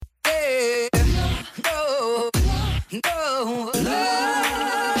No, no,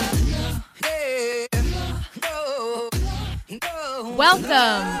 yeah, no, no.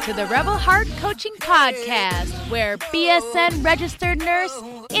 Welcome to the Rebel Heart Coaching Podcast, where BSN registered nurse,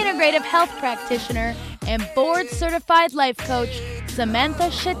 integrative health practitioner, and board-certified life coach Samantha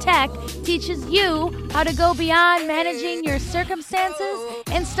Shatek teaches you how to go beyond managing your circumstances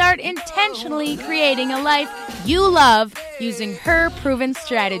and start intentionally creating a life you love using her proven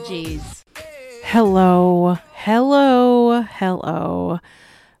strategies. Hello,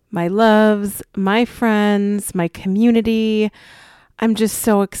 my loves, my friends, my community. I'm just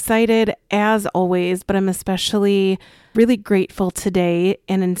so excited as always, but I'm especially really grateful today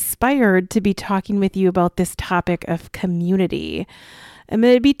and inspired to be talking with you about this topic of community. I'm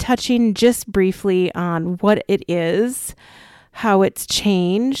going to be touching just briefly on what it is, how it's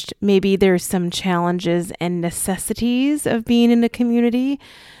changed. Maybe there's some challenges and necessities of being in a community,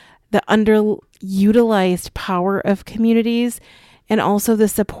 the underutilized power of communities, and also the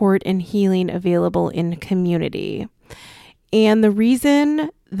support and healing available in community. And the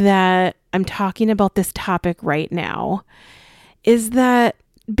reason that I'm talking about this topic right now is that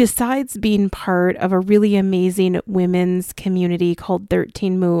besides being part of a really amazing women's community called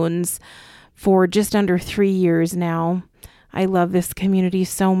 13 Moons for just under 3 years now, I love this community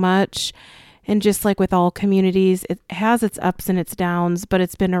so much. And just like with all communities, it has its ups and its downs, but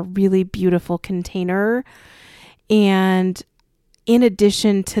it's been a really beautiful container. And in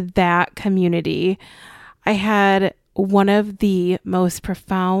addition to that community, I had one of the most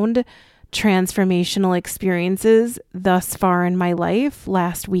profound transformational experiences thus far in my life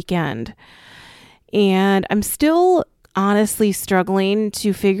last weekend. And I'm still honestly struggling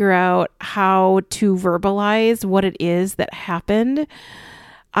to figure out how to verbalize what it is that happened.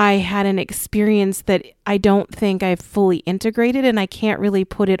 I had an experience that I don't think I've fully integrated, and I can't really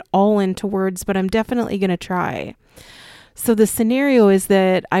put it all into words, but I'm definitely going to try. So the scenario is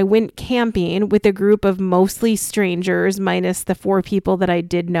that I went camping with a group of mostly strangers, minus the 4 people that I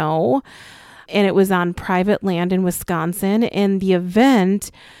did know, and it was on private land in Wisconsin, and the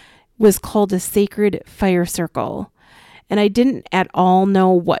event was called a Sacred Fire Circle. And I didn't at all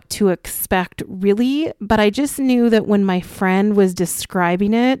know what to expect, really, but I just knew that when my friend was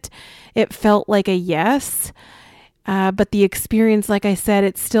describing it, it felt like a yes. But the experience, like I said,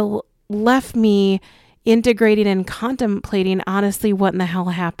 it still left me integrating and contemplating, honestly, what in the hell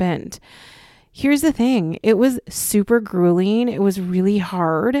happened. Here's the thing. It was super grueling. It was really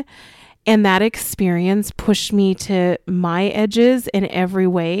hard. And that experience pushed me to my edges in every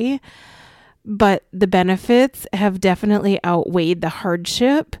way. But the benefits have definitely outweighed the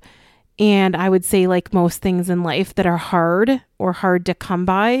hardship. And I would say, like most things in life that are hard or hard to come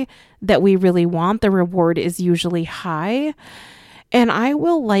by that we really want, the reward is usually high. And I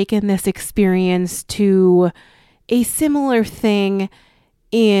will liken this experience to a similar thing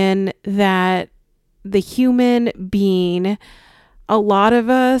in that the human being, a lot of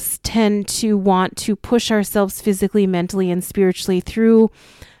us tend to want to push ourselves physically, mentally, and spiritually through.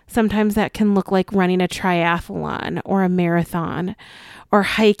 Sometimes that can look like running a triathlon or a marathon or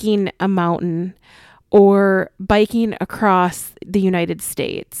hiking a mountain or biking across the United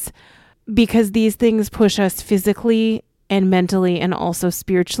States, because these things push us physically and mentally and also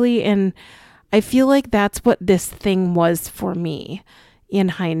spiritually. And I feel like that's what this thing was for me, in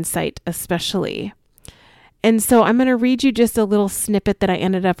hindsight especially. And so I'm going to read you just a little snippet that I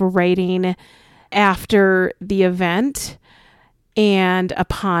ended up writing after the event and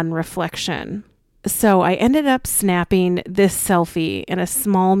upon reflection. So I ended up snapping this selfie in a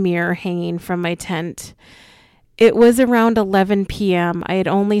small mirror hanging from my tent. It was around 11 p.m. I had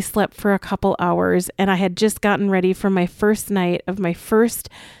only slept for a couple hours, and I had just gotten ready for my first night of my first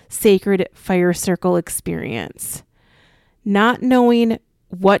Sacred Fire Circle experience. Not knowing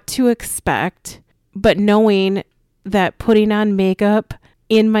what to expect, but knowing that putting on makeup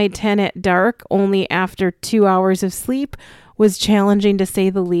in my tent at dark only after 2 hours of sleep was challenging to say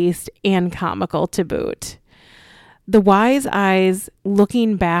the least, and comical to boot. The wise eyes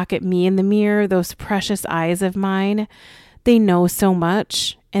looking back at me in the mirror, those precious eyes of mine, they know so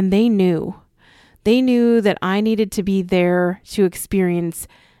much, and they knew. They knew that I needed to be there to experience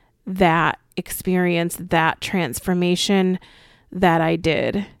that transformation that I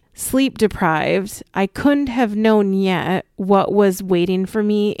did. Sleep deprived, I couldn't have known yet what was waiting for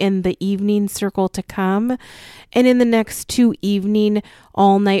me in the evening circle to come and in the next 2 evening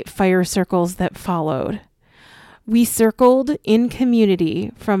all-night fire circles that followed. We circled in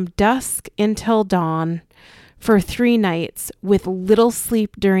community from dusk until dawn for 3 nights with little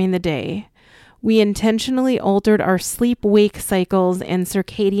sleep during the day. We intentionally altered our sleep-wake cycles and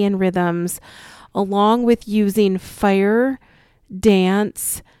circadian rhythms, along with using fire,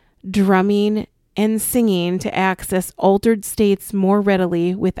 dance, drumming, and singing to access altered states more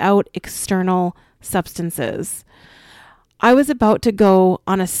readily without external substances. I was about to go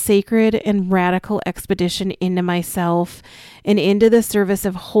on a sacred and radical expedition into myself and into the service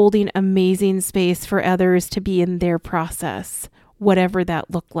of holding amazing space for others to be in their process, whatever that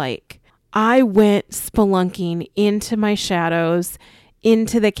looked like. I went spelunking into my shadows,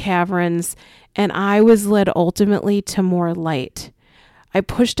 into the caverns, and I was led ultimately to more light. I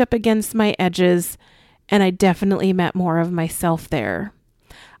pushed up against my edges, and I definitely met more of myself there.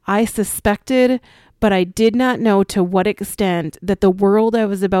 I suspected, but I did not know to what extent, that the world I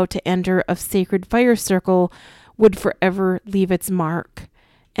was about to enter of Sacred Fire Circle would forever leave its mark.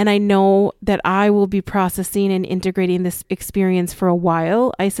 And I know that I will be processing and integrating this experience for a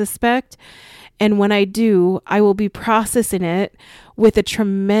while, I suspect. And when I do, I will be processing it with a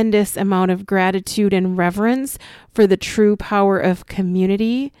tremendous amount of gratitude and reverence for the true power of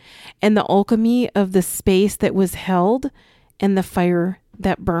community and the alchemy of the space that was held and the fire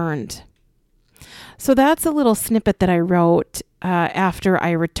that burned. So that's a little snippet that I wrote after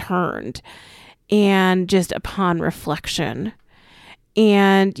I returned and just upon reflection.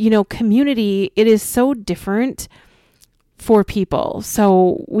 And, community, it is so different for people.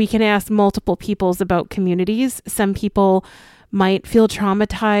 So we can ask multiple peoples about communities. Some people might feel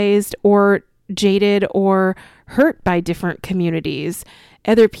traumatized or jaded or hurt by different communities.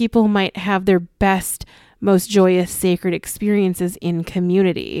 Other people might have their best, most joyous, sacred experiences in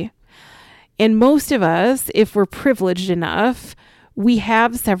community. And most of us, if we're privileged enough, we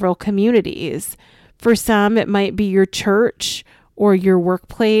have several communities. For some, it might be your church or your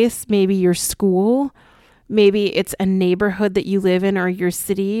workplace, maybe your school. Maybe it's a neighborhood that you live in or your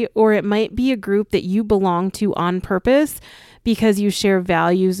city, or it might be a group that you belong to on purpose because you share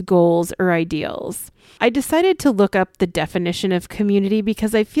values, goals, or ideals. I decided to look up the definition of community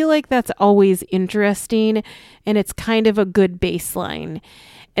because I feel like that's always interesting and it's kind of a good baseline.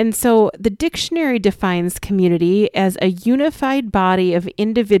 And so the dictionary defines community as a unified body of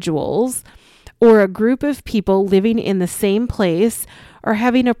individuals or a group of people living in the same place or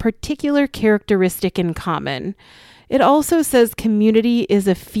having a particular characteristic in common. It also says community is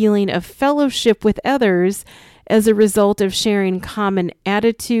a feeling of fellowship with others as a result of sharing common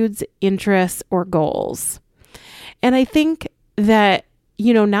attitudes, interests, or goals. And I think that,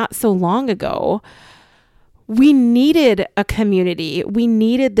 not so long ago, we needed a community. We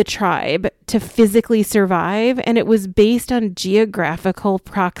needed the tribe to physically survive, and it was based on geographical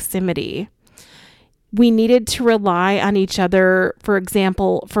proximity. We needed to rely on each other, for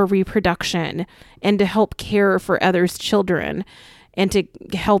example, for reproduction and to help care for others' children and to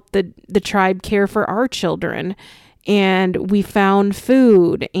help the tribe care for our children. And we found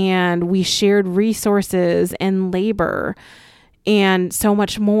food and we shared resources and labor and so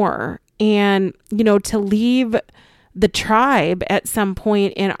much more. And, to leave the tribe at some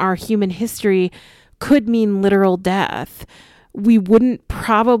point in our human history could mean literal death. We wouldn't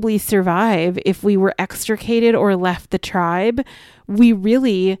probably survive if we were extricated or left the tribe. We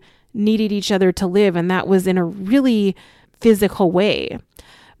really needed each other to live, and that was in a really physical way.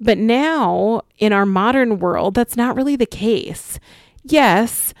 But now, in our modern world, that's not really the case.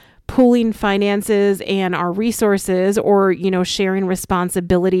 Yes, pooling finances and our resources or, sharing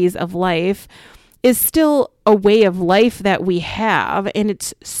responsibilities of life is still a way of life that we have, and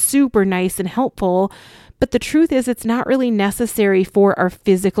it's super nice and helpful. But the truth is, it's not really necessary for our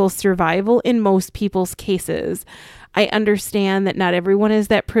physical survival in most people's cases. I understand that not everyone is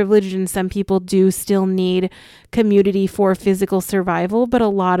that privileged, and some people do still need community for physical survival, but a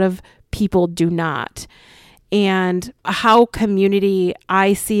lot of people do not. And how community,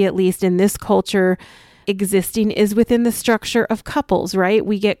 I see at least in this culture, existing is within the structure of couples, right?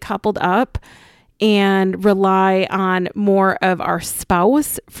 We get coupled up and rely on more of our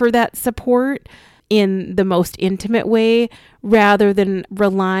spouse for that support in the most intimate way, rather than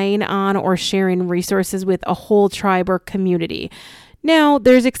relying on or sharing resources with a whole tribe or community. Now,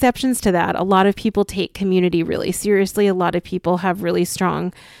 there's exceptions to that. A lot of people take community really seriously. A lot of people have really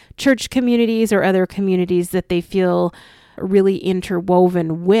strong church communities or other communities that they feel really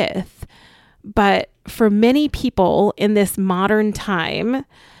interwoven with. But for many people in this modern time,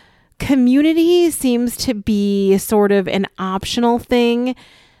 community seems to be sort of an optional thing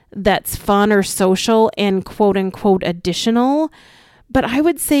that's fun or social and quote unquote additional. But I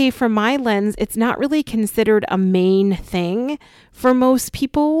would say from my lens, it's not really considered a main thing for most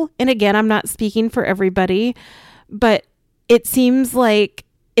people. And again, I'm not speaking for everybody, but it seems like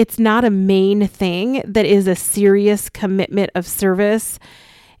it's not a main thing that is a serious commitment of service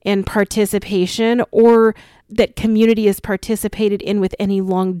and participation, or that community is participated in with any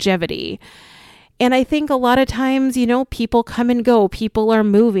longevity. And I think a lot of times, people come and go, people are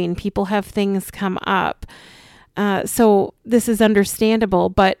moving, people have things come up. So this is understandable,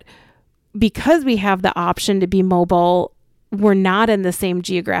 but because we have the option to be mobile, we're not in the same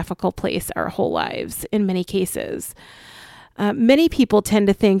geographical place our whole lives in many cases. Many people tend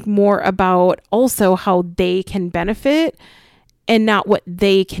to think more about also how they can benefit and not what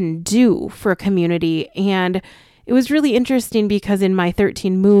they can do for a community. And it was really interesting because in my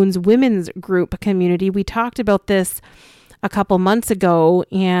 13 Moons women's group community, we talked about this a couple months ago.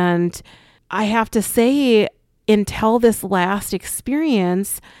 And I have to say, until this last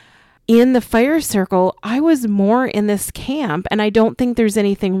experience in the fire circle, I was more in this camp, and I don't think there's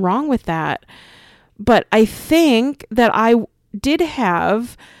anything wrong with that. But I think that I did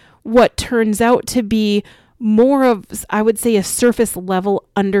have what turns out to be more of, I would say, a surface level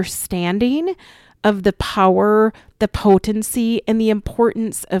understanding of the power, the potency, and the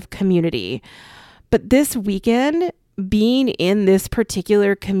importance of community. But this weekend, being in this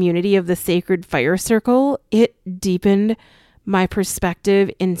particular community of the Sacred Fire Circle, it deepened my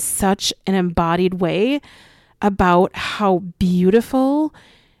perspective in such an embodied way about how beautiful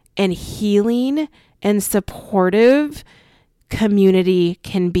and healing and supportive community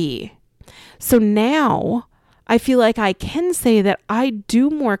can be. So now I feel like I can say that I do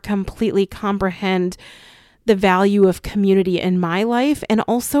more completely comprehend the value of community in my life and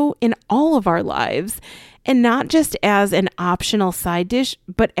also in all of our lives, and not just as an optional side dish,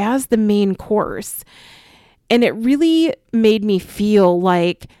 but as the main course. And it really made me feel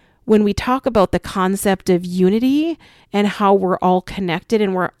like when we talk about the concept of unity and how we're all connected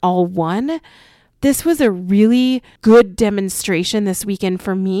and we're all one, this was a really good demonstration this weekend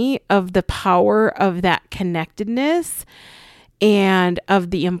for me of the power of that connectedness and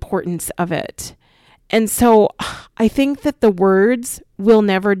of the importance of it. And so I think that the words will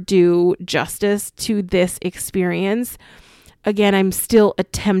never do justice to this experience. Again, I'm still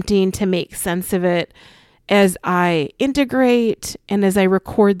attempting to make sense of it as I integrate and as I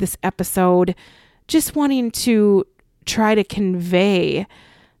record this episode, just wanting to try to convey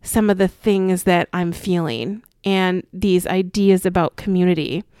some of the things that I'm feeling and these ideas about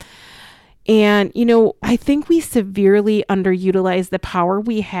community. And, I think we severely underutilize the power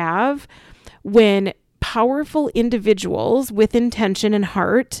we have when powerful individuals with intention and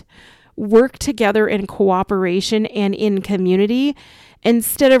heart work together in cooperation and in community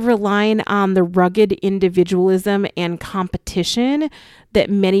instead of relying on the rugged individualism and competition that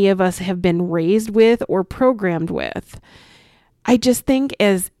many of us have been raised with or programmed with. I just think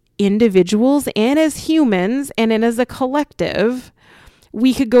as individuals and as humans and as a collective,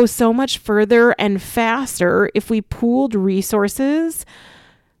 we could go so much further and faster if we pooled resources,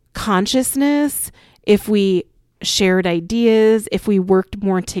 consciousness, if we shared ideas, if we worked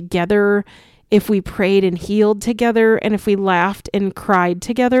more together, if we prayed and healed together, and if we laughed and cried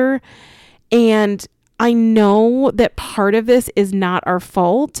together. And I know that part of this is not our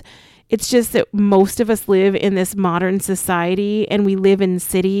fault. It's just that most of us live in this modern society, and we live in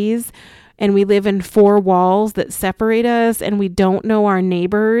cities, and we live in four walls that separate us, and we don't know our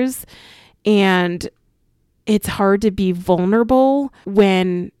neighbors. And it's hard to be vulnerable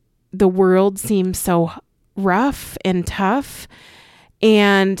when the world seems so rough and tough.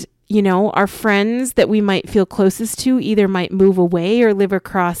 And our friends that we might feel closest to either might move away or live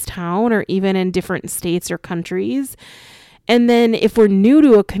across town or even in different states or countries. And then if we're new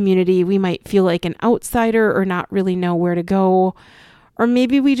to a community, we might feel like an outsider or not really know where to go. Or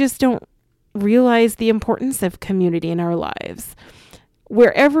maybe we just don't realize the importance of community in our lives.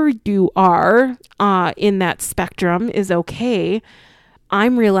 Wherever you are in that spectrum is okay.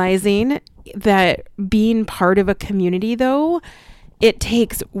 I'm realizing that being part of a community, though, it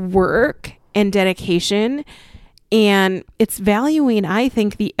takes work and dedication, and it's valuing, I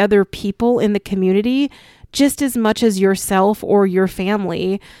think, the other people in the community just as much as yourself or your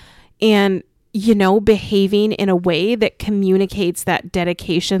family, and, behaving in a way that communicates that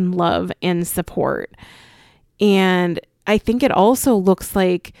dedication, love, and support. And I think it also looks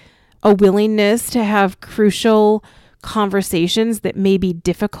like a willingness to have crucial conversations that may be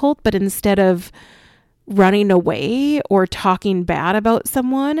difficult, but instead of running away or talking bad about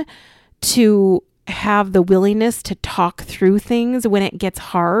someone, to have the willingness to talk through things when it gets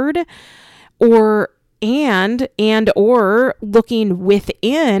hard, or looking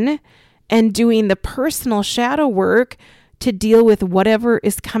within and doing the personal shadow work to deal with whatever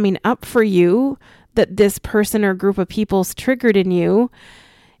is coming up for you that this person or group of people's triggered in you.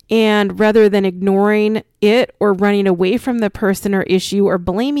 And rather than ignoring it or running away from the person or issue or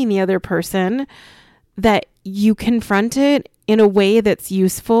blaming the other person, that you confront it in a way that's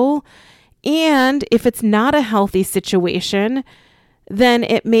useful. And if it's not a healthy situation, then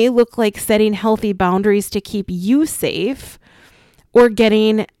it may look like setting healthy boundaries to keep you safe, or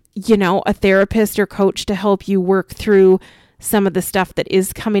getting, a therapist or coach to help you work through some of the stuff that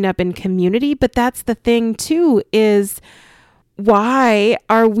is coming up in community. But that's the thing too, is why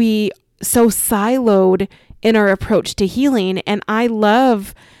are we so siloed in our approach to healing? And I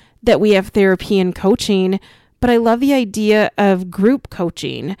love that we have therapy and coaching, but I love the idea of group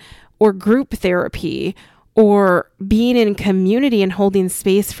coaching or group therapy, or being in community and holding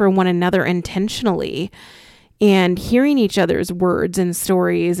space for one another intentionally, and hearing each other's words and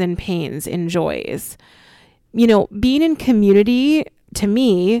stories and pains and joys. Being in community to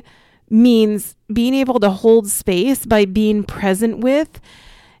me means being able to hold space by being present with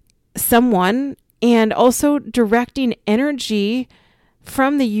someone, and also directing energy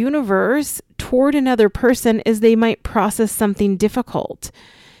from the universe toward another person as they might process something difficult.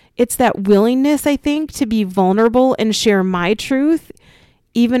 It's that willingness, I think, to be vulnerable and share my truth,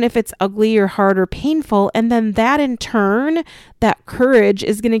 even if it's ugly or hard or painful. And then that in turn, that courage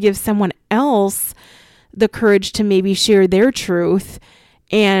is going to give someone else the courage to maybe share their truth.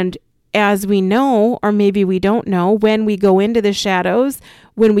 And as we know, or maybe we don't know, when we go into the shadows,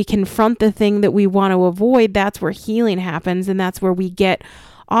 when we confront the thing that we want to avoid, that's where healing happens. And that's where we get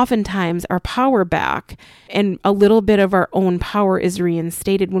oftentimes our power back, and a little bit of our own power is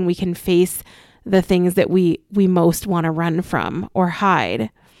reinstated when we can face the things that we most want to run from or hide.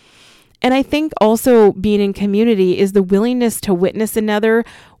 And I think also being in community is the willingness to witness another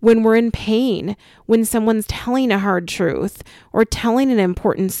when we're in pain, when someone's telling a hard truth or telling an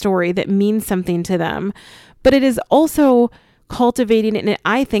important story that means something to them. But it is also cultivating and,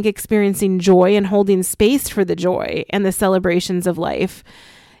 I think, experiencing joy and holding space for the joy and the celebrations of life,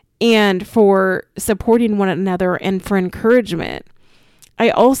 and for supporting one another and for encouragement. I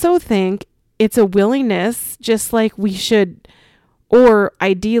also think it's a willingness, just like we should, or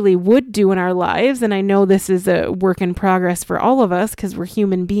ideally would do in our lives. And I know this is a work in progress for all of us because we're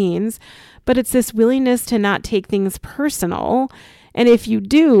human beings, but it's this willingness to not take things personal. And if you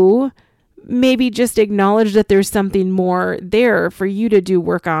do, maybe just acknowledge that there's something more there for you to do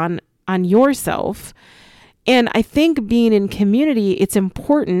work on yourself. And I think being in community, it's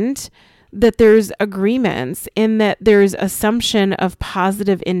important that there's agreements, and that there's assumption of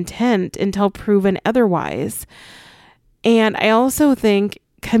positive intent until proven otherwise. And I also think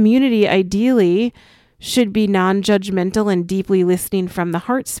community ideally should be non-judgmental and deeply listening from the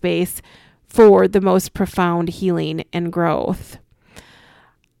heart space for the most profound healing and growth.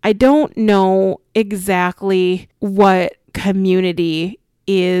 I don't know exactly what community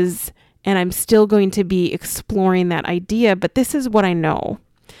is, and I'm still going to be exploring that idea, but this is what I know.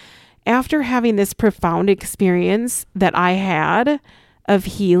 After having this profound experience that I had of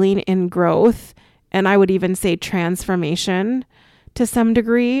healing and growth, and I would even say transformation to some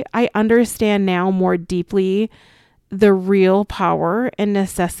degree, I understand now more deeply the real power and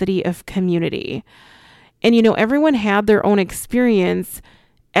necessity of community. And everyone had their own experience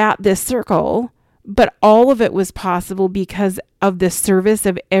at this circle, but all of it was possible because of the service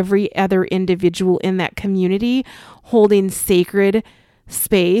of every other individual in that community, holding sacred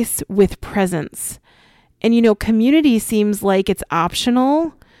space with presence. And community seems like it's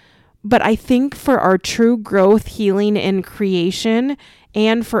optional, but I think for our true growth, healing, and creation,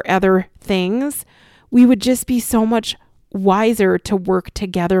 and for other things, we would just be so much wiser to work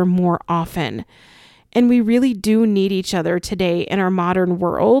together more often. And we really do need each other today in our modern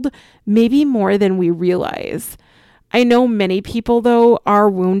world, maybe more than we realize. I know many people, though, are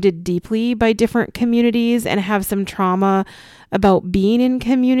wounded deeply by different communities and have some trauma about being in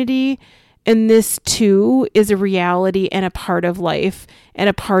community. And this, too, is a reality and a part of life and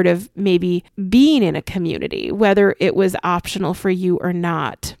a part of maybe being in a community, whether it was optional for you or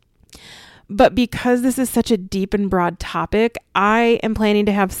not. But because this is such a deep and broad topic, I am planning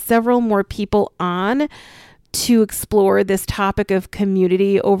to have several more people on to explore this topic of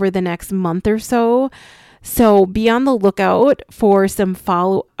community over the next month or so. So be on the lookout for some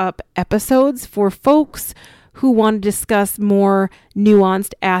follow-up episodes for folks who want to discuss more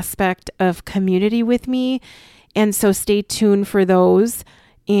nuanced aspect of community with me. And so stay tuned for those.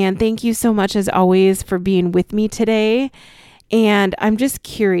 And thank you so much, as always, for being with me today. And I'm just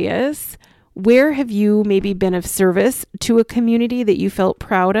curious, where have you maybe been of service to a community that you felt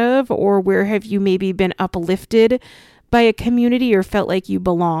proud of? Or where have you maybe been uplifted by a community or felt like you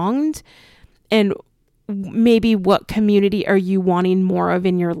belonged? And maybe what community are you wanting more of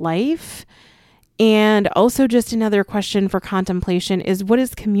in your life? And also just another question for contemplation is, what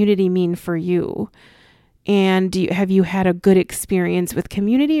does community mean for you? And have you had a good experience with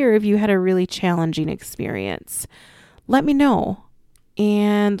community, or have you had a really challenging experience? Let me know.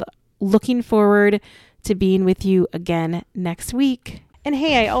 And looking forward to being with you again next week. And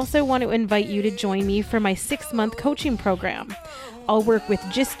hey, I also want to invite you to join me for my 6-month coaching program. I'll work with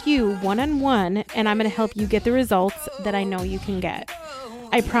just you one-on-one, and I'm going to help you get the results that I know you can get.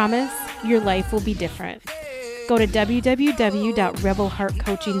 I promise your life will be different. Go to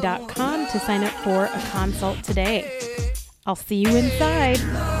www.rebelheartcoaching.com to sign up for a consult today. I'll see you inside.